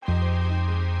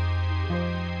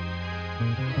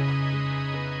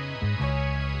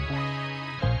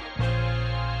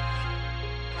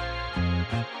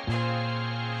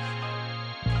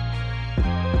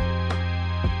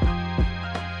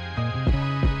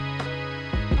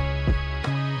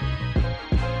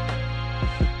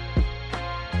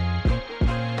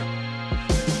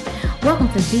Welcome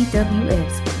to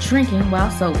DWS, Drinking While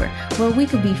Sober, where we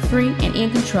could be free and in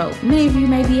control. Many of you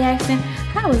may be asking,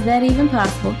 how is that even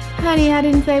possible? Honey, I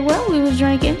didn't say what we was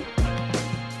drinking.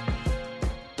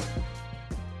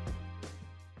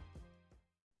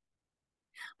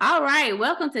 All right,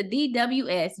 welcome to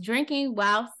DWS, Drinking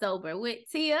While Sober with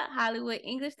Tia, Hollywood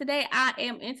English. Today, I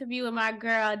am interviewing my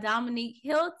girl, Dominique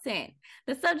Hilton.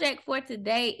 The subject for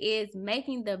today is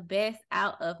making the best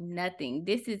out of nothing.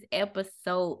 This is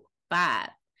episode 5.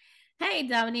 Hey,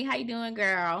 Dominique, how you doing,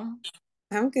 girl?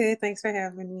 I'm good. Thanks for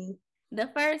having me. The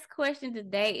first question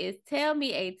today is, tell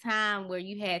me a time where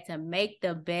you had to make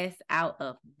the best out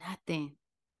of nothing.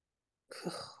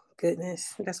 Oh,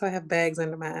 goodness. That's why I have bags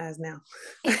under my eyes now.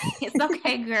 It's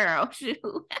okay, girl. Shoot.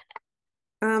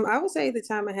 I would say the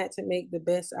time I had to make the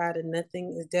best out of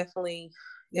nothing is definitely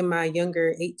in my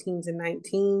younger 18s and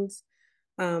 19s,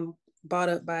 brought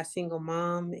up by a single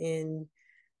mom, and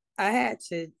I had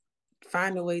to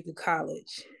find a way to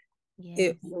college.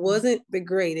 It wasn't the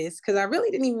greatest because I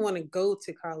really didn't even want to go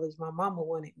to college. My mama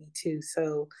wanted me to.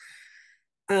 So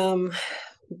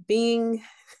being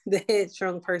the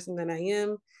headstrong person that I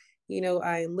am,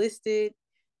 I enlisted,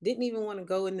 didn't even want to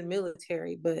go in the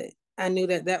military, but I knew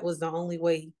that that was the only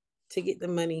way to get the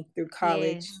money through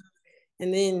college.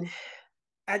 And then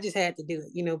I just had to do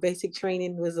it. Basic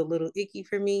training was a little icky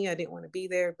for me. I didn't want to be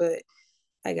there, but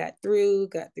I got through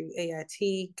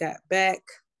AIT, got back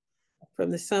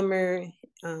from the summer,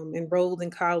 enrolled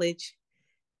in college,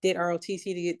 did ROTC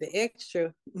to get the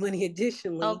extra money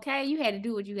additionally. Okay, you had to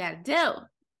do what you got to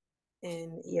do.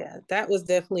 And yeah, that was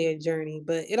definitely a journey,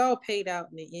 but it all paid out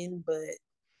in the end. But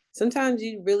sometimes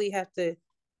you really have to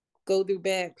go through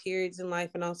bad periods in life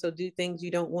and also do things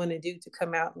you don't want to do to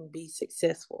come out and be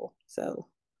successful. So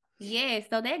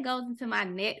so that goes into my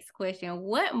next question.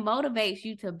 What motivates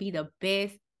you to be the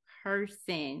best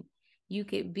person you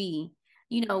could be?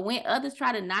 When others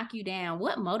try to knock you down,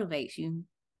 what motivates you?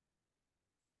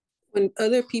 When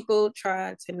other people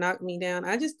try to knock me down,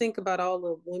 I just think about all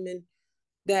the women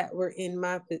that were in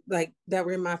my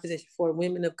position, for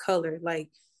women of color. Like,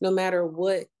 no matter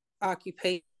what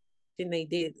occupation they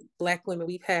did, Black women,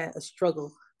 we've had a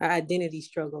struggle, an identity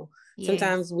struggle.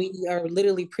 Sometimes we are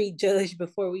literally prejudged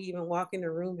before we even walk in the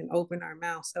room and open our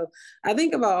mouth. So I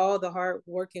think about all the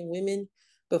hardworking women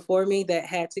before me that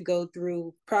had to go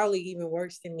through probably even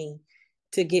worse than me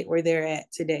to get where they're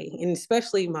at today. And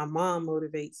especially my mom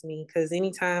motivates me, because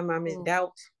anytime I'm in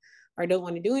doubt or don't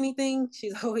want to do anything,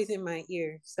 she's always in my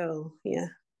ear. So yeah.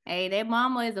 Hey, that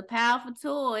mama is a powerful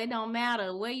tool. It don't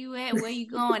matter where you at, where you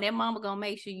going. That mama gonna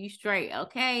make sure you straight.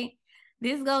 Okay.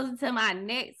 This goes into my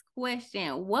next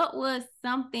question. What was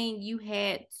something you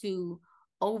had to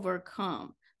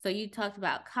overcome? So you talked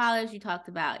about college, you talked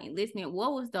about enlistment.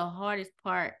 What was the hardest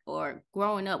part, or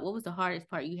growing up, what was the hardest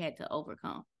part you had to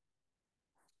overcome?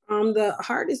 The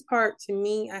hardest part to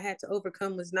me I had to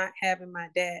overcome was not having my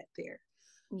dad there.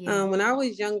 When I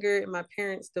was younger and my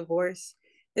parents divorced,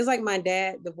 it's like my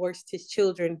dad divorced his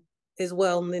children as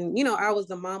well. And then, I was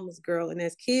the mama's girl. And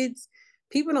as kids,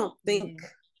 people don't think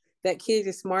that kids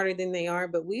are smarter than they are,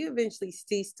 but we eventually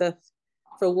see stuff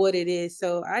for what it is.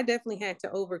 So I definitely had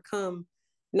to overcome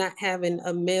not having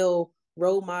a male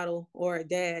role model or a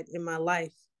dad in my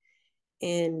life.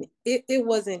 And it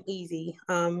wasn't easy.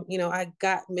 I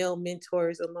got male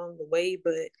mentors along the way,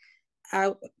 but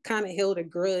I kind of held a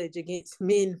grudge against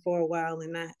men for a while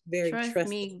and not very trusting. Trust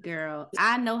me, girl.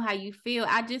 I know how you feel.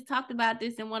 I just talked about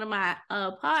this in one of my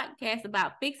podcasts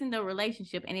about fixing the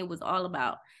relationship, and it was all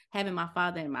about having my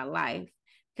father in my life,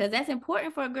 because that's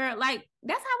important for a girl. Like,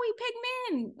 that's how we pick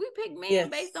men. We pick men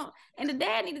based on, and the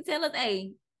dad need to tell us,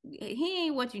 hey, he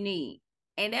ain't what you need.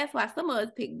 And that's why some of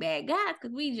us pick bad guys,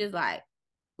 because we just like,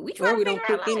 we try to figure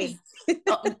out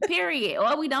life. Period.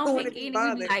 Or we don't pick any. We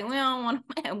be like, we don't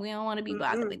want to be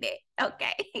bothered with that.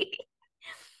 Okay.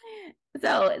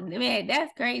 So, man,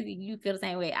 that's crazy. You feel the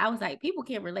same way. I was like, people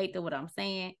can relate to what I'm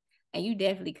saying, and you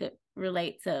definitely could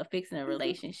relate to fixing a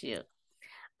relationship.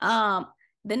 The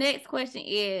next question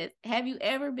is, have you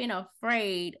ever been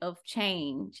afraid of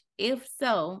change? If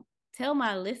so, tell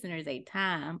my listeners a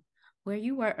time where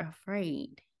you were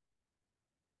afraid.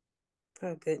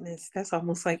 Oh goodness, that's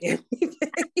almost like everything.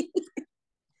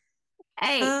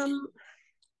 Hey,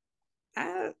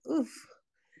 I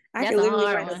can literally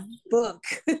write a book.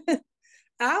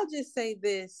 I'll just say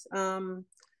this.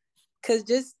 because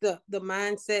just the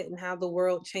mindset and how the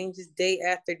world changes day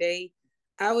after day,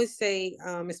 I would say,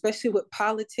 especially with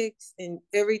politics and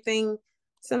everything,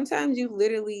 sometimes you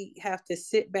literally have to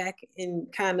sit back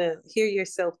and kind of hear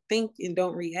yourself think and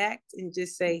don't react and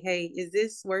just say, hey, is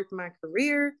this worth my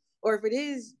career? Or if it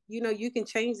is, you can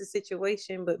change the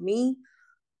situation. But me,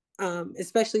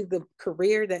 especially the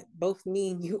career that both me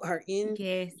and you are in,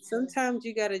 yes, sometimes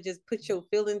you got to just put your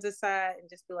feelings aside and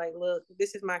just be like, look,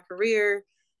 this is my career.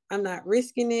 I'm not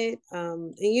risking it.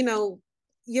 And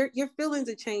your feelings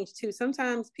have changed too.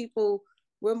 Sometimes people,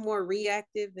 we're more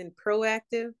reactive than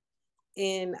proactive.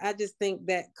 And I just think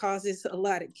that causes a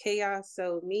lot of chaos.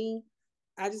 So me,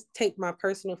 I just take my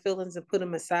personal feelings and put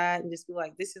them aside and just be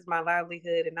like, this is my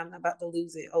livelihood and I'm not about to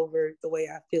lose it over the way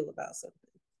I feel about something.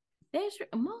 that's true.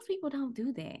 Most people don't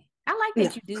do that. I like No.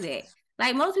 that you do that.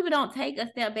 Like most people don't take a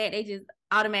step back. They just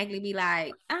automatically be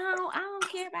like, I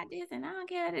don't care about this and I don't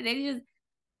care about that. They just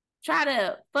try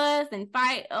to fuss and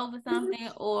fight over something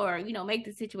or, make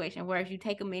the situation worse. You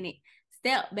take a minute,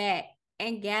 step back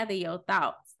and gather your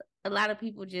thoughts. A lot of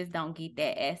people just don't get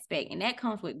that aspect. And that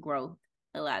comes with growth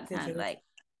a lot of times. Like,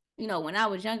 when I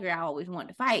was younger, I always wanted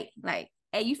to fight. Like,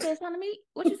 hey, you said something to me?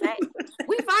 What you say?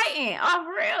 We fighting. Oh,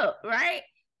 for real, right?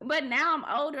 But now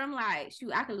I'm older. I'm like,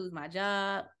 shoot, I could lose my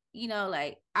job.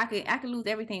 Like I could lose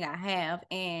everything I have.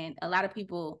 And a lot of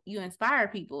people, you inspire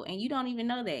people, and you don't even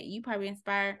know that. You probably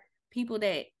inspire people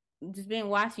that just been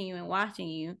watching you and watching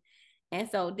you. And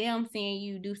so them seeing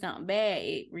you do something bad,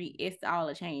 it's all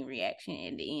a chain reaction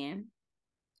in the end.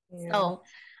 Yeah. So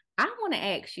I want to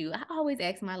ask you, I always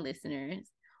ask my listeners,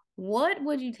 what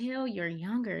would you tell your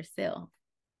younger self?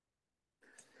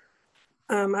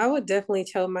 I would definitely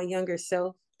tell my younger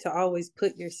self to always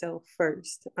put yourself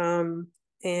first.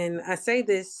 And I say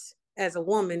this as a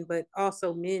woman, but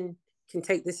also men can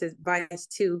take this advice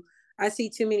too. I see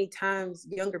too many times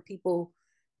younger people,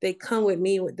 they come with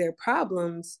me with their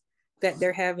problems that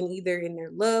they're having either in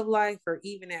their love life or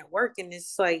even at work. And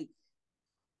it's like,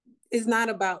 it's not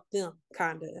about them,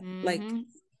 kind of. Mm-hmm. Like,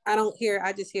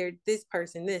 I just hear this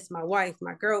person, my wife,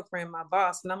 my girlfriend, my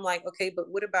boss. And I'm like, okay, but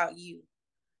what about you?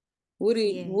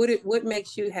 What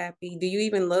makes you happy? Do you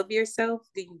even love yourself?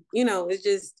 Do you,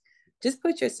 it's just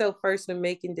put yourself first when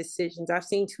making decisions. I've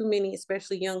seen too many,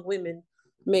 especially young women,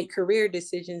 make career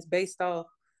decisions based off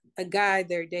a guy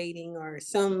they're dating or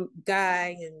some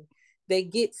guy, and they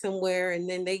get somewhere and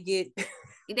then they get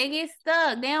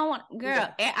stuck. They don't want,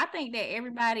 girl. Yeah. I think that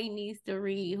everybody needs to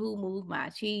read Who Moved My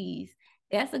Cheese.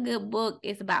 That's a good book.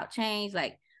 It's about change.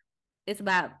 Like it's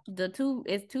about it's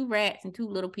two rats and two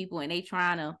little people, and they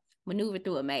trying to maneuver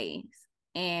through a maze.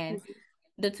 And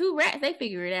the two rats, they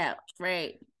figure it out,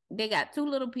 right? They got two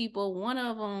little people. One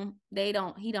of them, he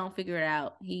don't figure it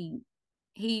out.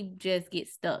 He just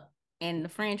gets stuck. And the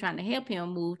friend trying to help him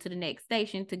move to the next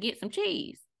station to get some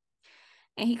cheese.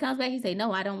 And he comes back, he say,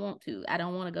 no, I don't want to. I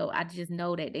don't want to go. I just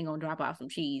know that they're going to drop off some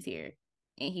cheese here.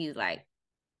 And he's like,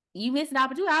 you missed an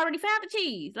opportunity. I already found the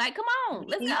cheese. Like, come on,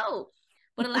 let's go.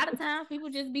 But a lot of times people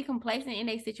just be complacent in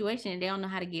their situation and they don't know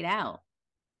how to get out.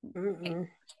 Mm-mm.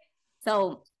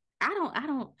 So I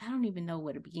don't even know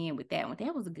where to begin with that one.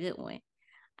 That was a good one.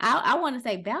 I want to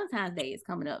say Valentine's Day is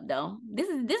coming up though. This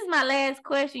is my last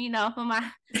question, for my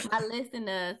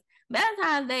listeners.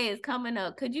 Valentine's Day is coming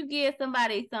up. Could you give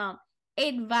somebody some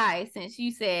advice, since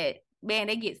you said, man,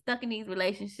 they get stuck in these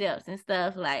relationships and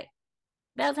stuff? Like,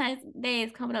 Valentine's Day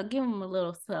is coming up. Give them a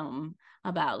little something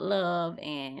about love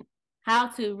and how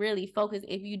to really focus.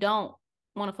 If you don't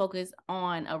want to focus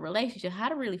on a relationship, how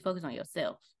to really focus on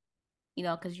yourself,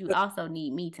 because you also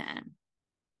need me time.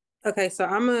 Okay, so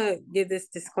I'm going to give this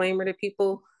disclaimer to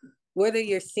people. Whether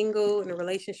you're single, in a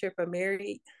relationship, or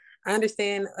married, I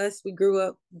understand us, we grew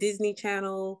up Disney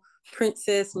Channel,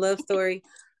 princess, love story.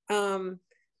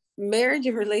 Marriage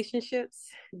and relationships,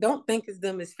 don't think of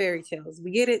them as fairy tales.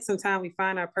 We get it, sometimes we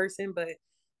find our person, but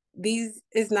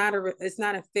it's not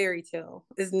a fairy tale.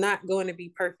 It's not going to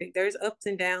be perfect. There's ups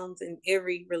and downs in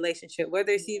every relationship,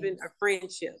 whether it's even a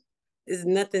friendship.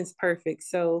 Nothing's perfect.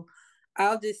 So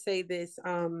I'll just say this.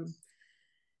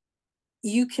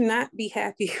 You cannot be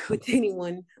happy with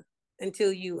anyone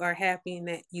until you are happy and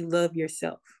that you love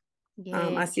yourself.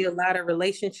 Yes. I see a lot of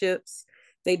relationships,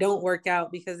 they don't work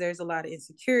out because there's a lot of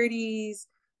insecurities,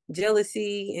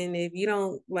 jealousy. And if you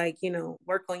don't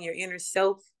work on your inner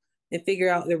self and figure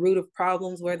out the root of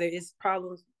problems, whether it's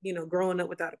problems, growing up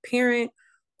without a parent,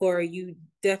 or you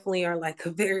definitely are like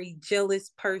a very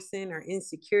jealous person or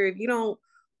insecure, if you don't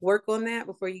work on that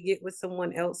before you get with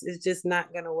someone else, it's just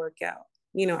not going to work out.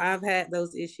 I've had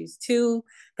those issues too.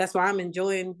 That's why I'm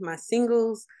enjoying my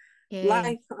singles.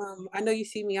 life. I know you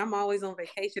see me. I'm always on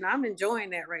vacation. I'm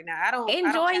enjoying that right now. I don't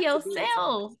enjoy have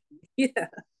yourself. Yeah.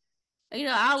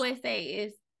 I always say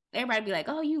it's everybody be like,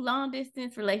 oh, you long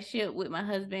distance relationship with my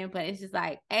husband, but it's just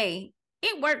like, hey,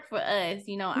 it worked for us.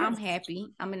 I'm happy.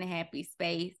 I'm in a happy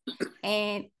space,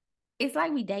 and it's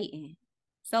like we dating.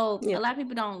 So a lot of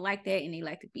people don't like that, and they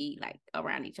like to be like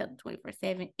around each other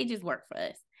 24/7. It just worked for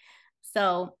us.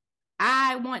 So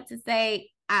I want to say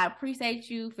I appreciate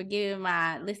you for giving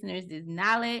my listeners this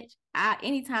knowledge.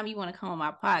 Anytime you want to come on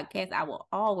my podcast, I will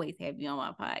always have you on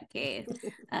my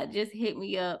podcast. Just hit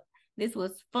me up. This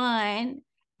was fun.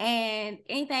 And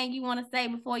anything you want to say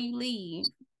before you leave?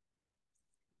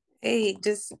 Hey,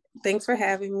 just thanks for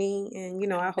having me.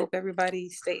 And, I hope everybody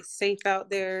stays safe out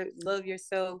there. Love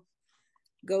yourself.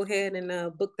 Go ahead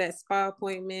and book that spa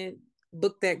appointment,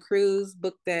 book that cruise,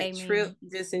 book that trip.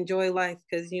 Just enjoy life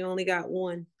because you only got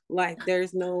one life.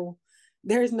 There's no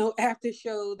after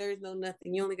show. There's no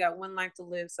nothing. You only got one life to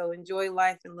live. So enjoy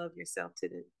life and love yourself to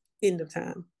the end of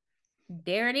time.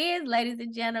 There it is, ladies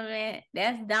and gentlemen.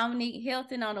 That's Dominique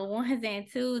Hilton on the ones and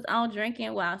twos on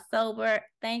Drinking While Sober.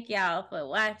 Thank y'all for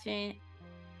watching.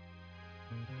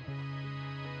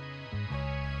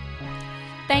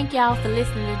 Thank y'all for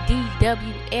listening to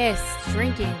DWS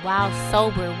Drinking While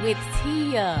Sober with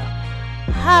Tia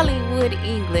Hollywood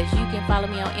English. You can follow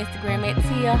me on Instagram at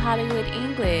Tia Hollywood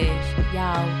English.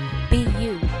 Y'all, be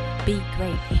you, be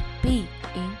great, and be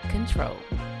in control.